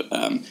of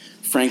the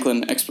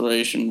Franklin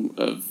exploration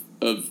of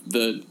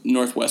the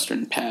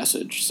Northwestern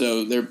Passage.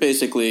 So they're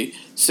basically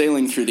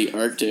sailing through the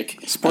Arctic.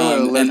 Spoiler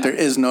alert, there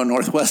is no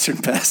Northwestern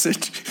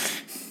Passage.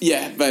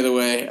 Yeah, by the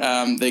way,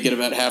 they get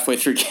about halfway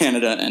through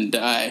Canada and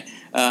die,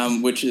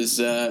 which is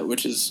I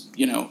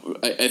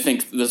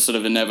think the sort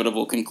of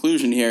inevitable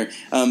conclusion here.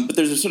 But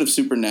there's a sort of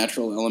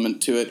supernatural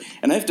element to it.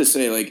 And I have to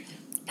say, like,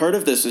 part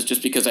of this is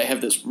just because I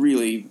have this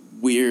really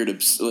weird,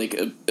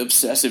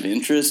 obsessive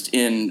interest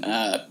in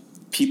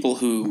people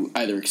who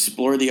either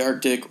explore the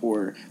Arctic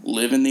or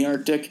live in the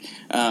Arctic,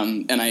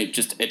 and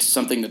it's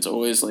something that's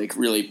always like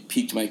really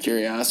piqued my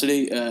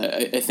curiosity.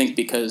 I think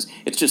because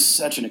it's just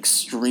such an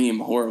extreme,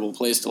 horrible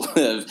place to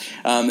live,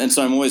 and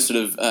so I'm always sort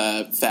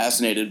of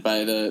fascinated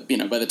by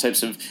the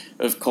types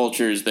of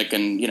cultures that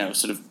can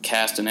sort of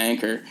cast an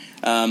anchor,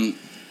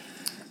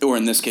 or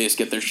in this case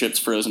get their ships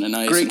frozen in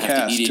ice and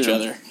have to eat each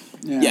other.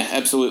 Yeah,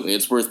 absolutely.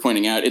 It's worth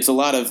pointing out. It's a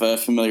lot of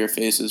familiar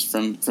faces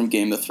from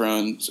Game of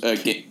Thrones.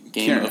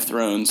 Game of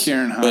Thrones.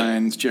 Kieran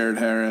Hines, Jared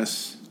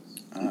Harris,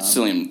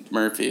 Cillian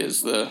Murphy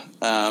is the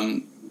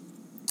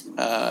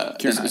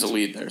is a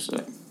lead there.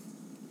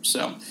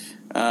 So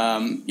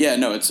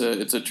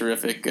it's a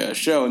terrific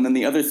show. And then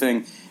the other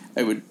thing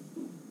I would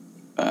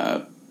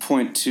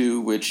point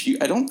to, which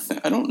I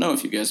don't know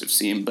if you guys have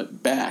seen,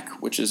 but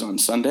Back, which is on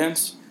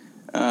Sundance,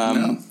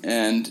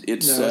 and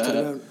it's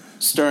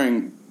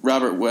starring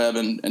Robert Webb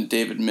and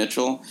David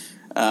Mitchell.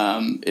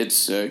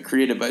 It's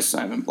created by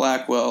Simon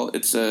Blackwell.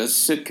 It's a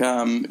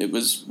sitcom. It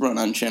was run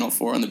on Channel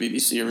 4 on the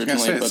BBC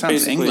originally. It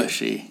sounds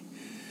Englishy.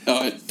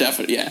 Oh,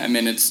 definitely. Yeah, I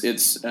mean,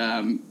 it's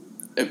I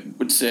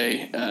would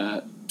say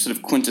sort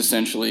of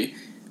quintessentially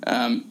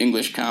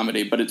English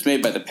comedy, but it's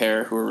made by the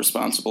pair who are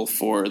responsible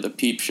for The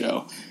Peep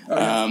Show.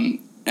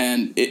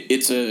 And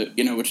it's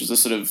which is a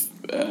sort of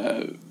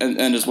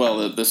and as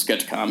well the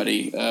sketch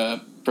comedy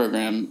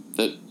program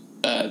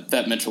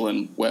that Mitchell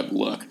and Webb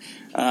look.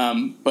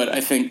 But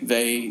I think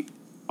they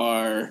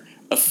are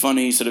a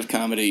funny sort of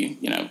comedy,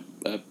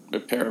 a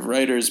pair of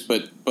writers,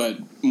 but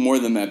more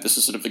than that, this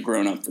is sort of the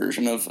grown-up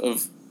version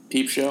of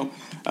Peep Show.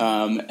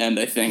 And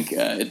I think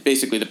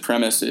basically the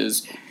premise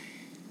is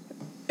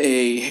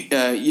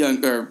a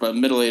young or a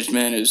middle-aged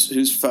man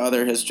whose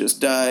father has just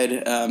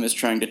died, is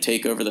trying to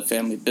take over the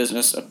family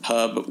business, a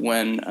pub,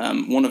 when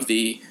one of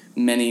the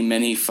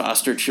many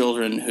foster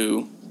children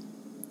who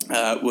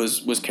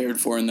was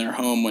cared for in their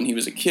home when he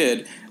was a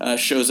kid,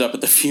 shows up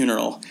at the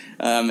funeral,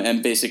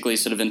 and basically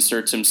sort of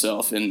inserts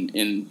himself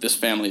in this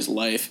family's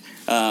life,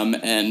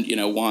 and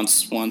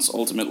wants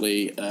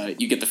ultimately,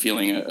 you get the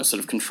feeling, a sort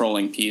of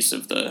controlling piece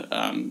of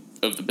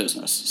the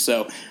business.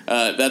 So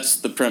that's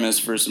the premise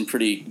for some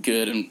pretty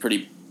good and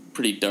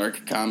pretty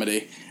dark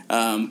comedy.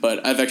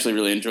 But I've actually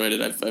really enjoyed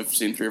it. I've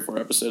seen 3 or 4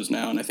 episodes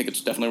now, and I think it's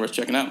definitely worth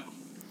checking out.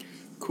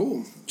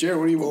 Cool, Jared.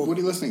 What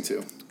are you listening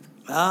to?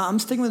 I'm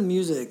sticking with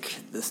music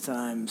this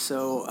time.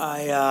 So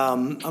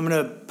I'm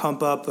gonna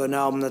pump up an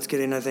album that's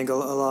getting, I think, a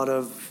lot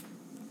of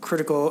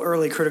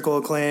early critical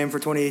acclaim for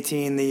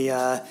 2018.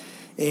 The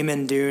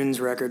Amen Dunes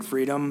record,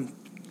 Freedom,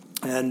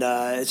 and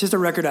it's just a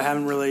record I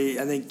haven't really.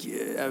 I think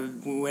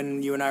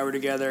when you and I were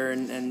together,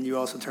 and you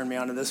also turned me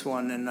on to this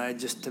one, and I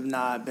just have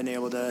not been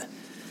able to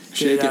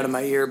get it out of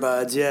my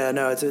earbuds. Yeah,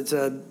 no, it's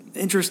a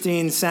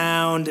interesting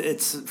sound.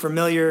 It's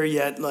familiar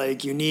yet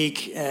like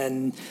unique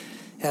and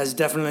has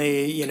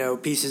definitely,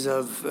 pieces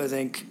of, I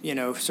think,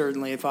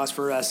 certainly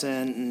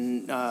Phosphorescent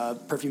and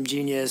Perfume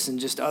Genius and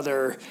just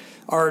other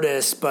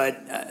artists, but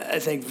I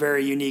think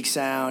very unique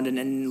sound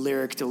and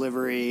lyric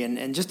delivery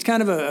and just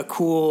kind of a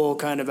cool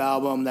kind of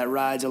album that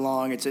rides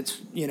along. It's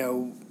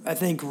I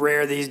think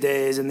rare these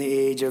days in the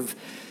age of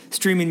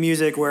streaming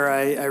music where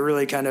I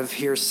really kind of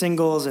hear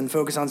singles and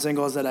focus on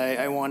singles that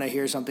I want to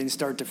hear something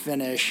start to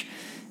finish.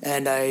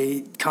 And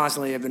I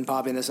constantly have been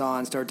popping this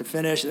on start to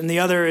finish. And the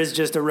other is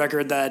just a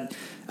record that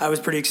I was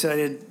pretty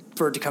excited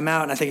for it to come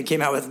out, and I think it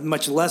came out with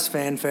much less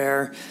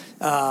fanfare.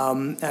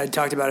 I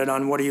talked about it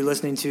on What Are You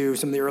Listening To,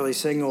 some of the early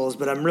singles,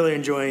 but I'm really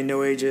enjoying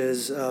No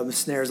Age's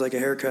Snares Like a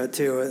Haircut,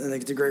 too. I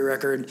think it's a great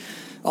record,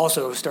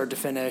 also start to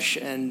finish,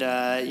 and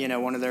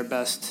one of their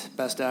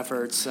best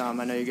efforts. I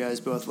know you guys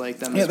both like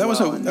them as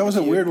well. That was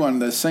a weird one.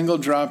 The single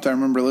dropped, I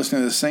remember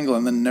listening to the single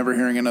and then never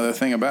hearing another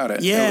thing about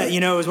it. Yeah,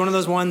 it was one of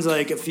those ones,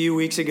 like, a few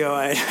weeks ago,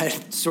 I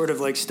sort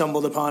of, like,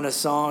 stumbled upon a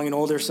song, an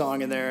older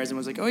song of theirs, and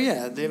was like, oh,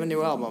 yeah, they have a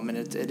new album, and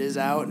it is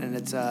out, and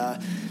it's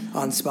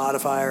on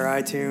Spotify or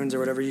iTunes or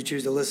whatever you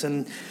choose to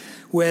listen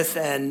with,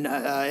 and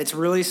it's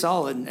really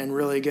solid and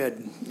really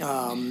good.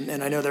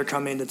 And I know they're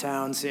coming to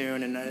town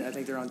soon, and I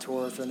think they're on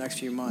tour for the next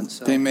few months.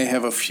 So. They may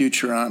have a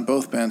future on,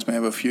 both bands may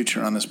have a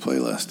future on this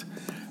playlist.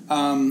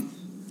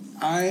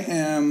 I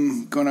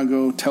am going to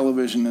go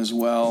television as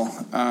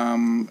well.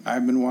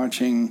 I've been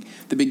watching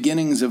the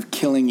beginnings of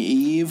Killing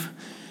Eve,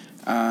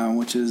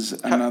 which is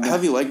another... How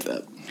have you liked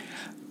that?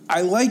 I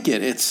like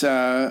it. It's...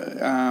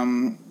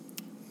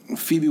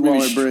 Phoebe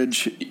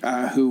Waller-Bridge,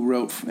 who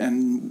wrote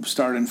and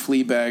starred in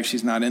Fleabag.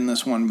 She's not in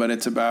this one, but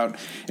it's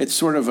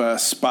sort of a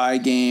spy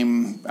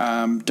game,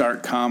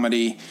 dark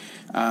comedy,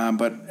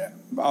 but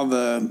all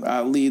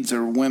the leads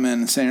are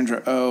women: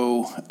 Sandra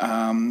Oh,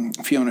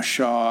 Fiona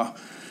Shaw,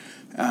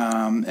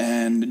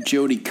 and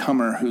Jodie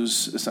Comer,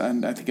 who's I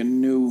think a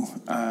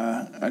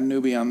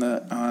newbie on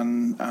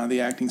the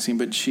acting scene,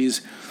 but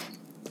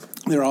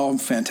they're all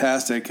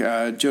fantastic.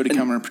 Jodie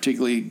Comer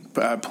particularly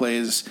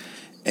plays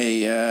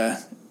a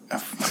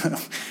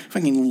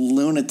fucking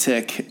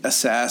lunatic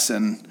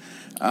assassin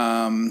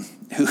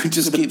who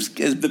just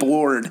is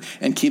bored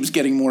and keeps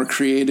getting more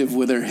creative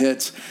with her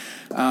hits,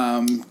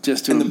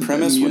 just to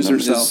amuse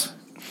herself.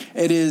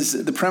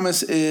 The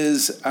premise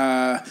is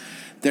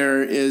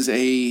there is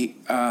an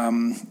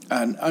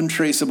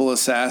untraceable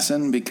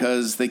assassin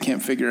because they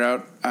can't figure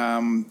out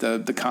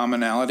the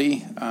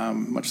commonality,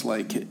 much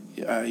like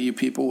you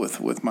people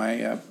with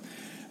my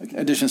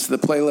additions to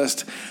the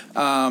playlist,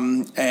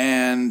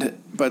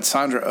 but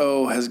Sandra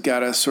Oh has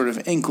got a sort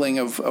of inkling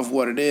of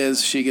what it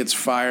is. She gets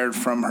fired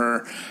from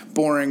her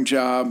boring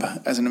job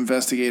as an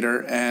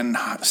investigator and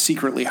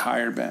secretly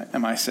hired by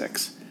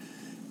MI6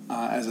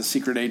 as a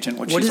secret agent,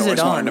 which she's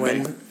always wanted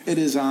to be. It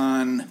is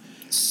on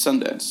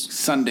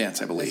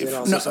Sundance, I believe.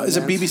 Is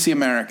it BBC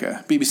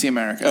America? BBC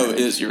America. Oh, it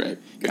is. You're right.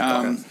 Good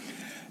call.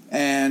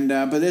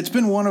 But it's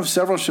been one of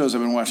several shows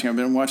I've been watching. I've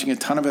been watching a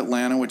ton of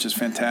Atlanta, which is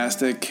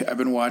fantastic. I've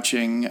been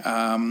watching...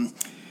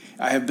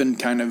 I have been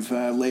kind of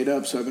laid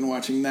up, so I've been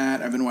watching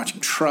that. I've been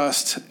watching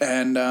Trust,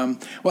 and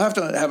we'll have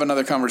to have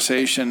another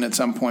conversation at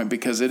some point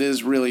because it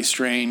is really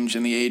strange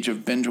in the age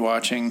of binge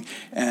watching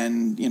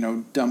and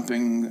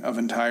dumping of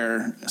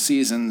entire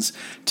seasons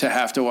to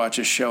have to watch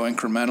a show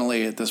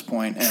incrementally at this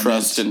point. And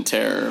Trust and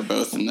Terror are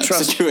both in that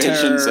situation.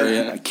 Terror, so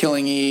yeah,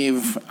 Killing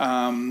Eve,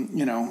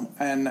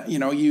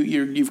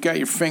 you've got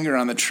your finger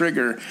on the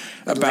trigger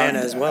about Atlanta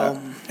as well.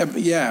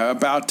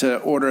 About to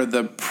order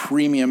the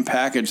premium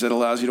package that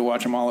allows you to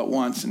watch them all at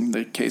once in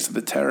the case of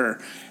the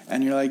Terror,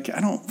 and you're like, I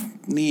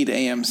don't need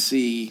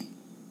AMC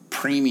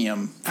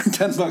Premium for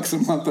 $10 a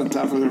month on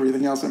top of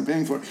everything else I'm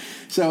paying for.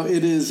 So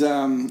it is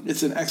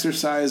it's an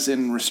exercise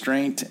in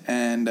restraint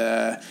and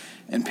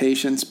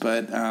patience,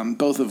 but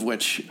both of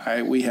which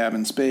we have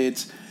in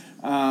spades.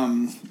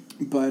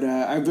 But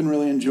I've been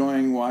really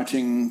enjoying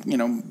watching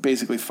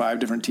basically 5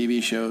 different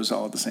TV shows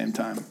all at the same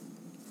time.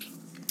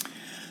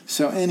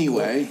 So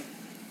anyway,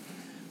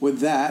 with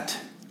that,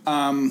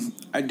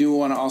 I do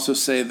want to also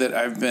say that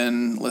I've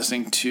been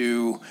listening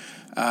to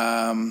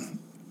the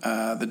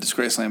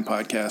Disgraceland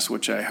podcast,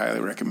 which I highly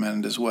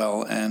recommend as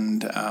well.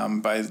 And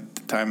by the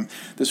time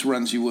this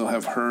runs, you will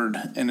have heard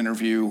an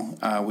interview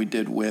we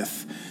did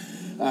with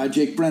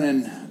Jake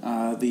Brennan,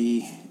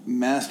 the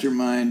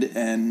mastermind,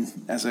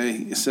 and as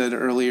I said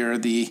earlier,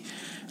 the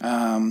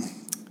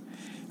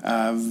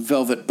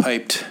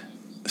velvet-piped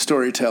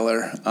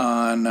storyteller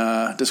on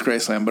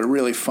Disgraceland, but a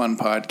really fun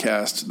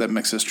podcast that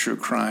mixes true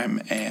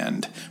crime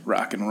and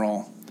rock and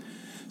roll.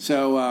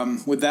 So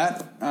with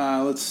that,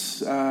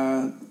 let's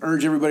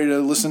urge everybody to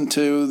listen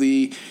to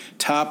the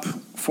top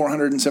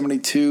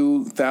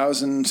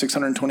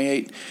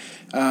 472,628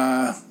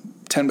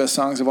 10 best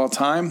songs of all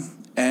time,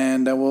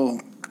 and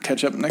we'll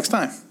catch up next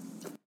time.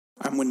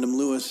 I'm Wyndham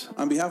Lewis.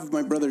 On behalf of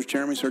my brothers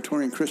Jeremy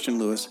Sartori and Christian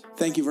Lewis,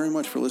 thank you very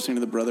much for listening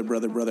to the Brother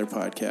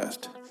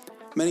podcast.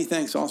 Many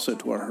thanks also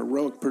to our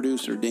heroic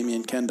producer,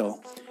 Damian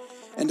Kendall,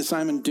 and to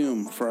Simon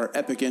Doom for our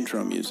epic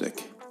intro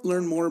music.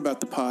 Learn more about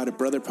the pod at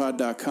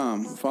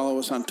brotherpod.com. Follow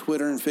us on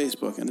Twitter and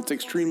Facebook, and it's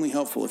extremely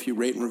helpful if you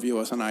rate and review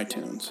us on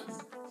iTunes.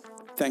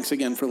 Thanks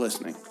again for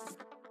listening.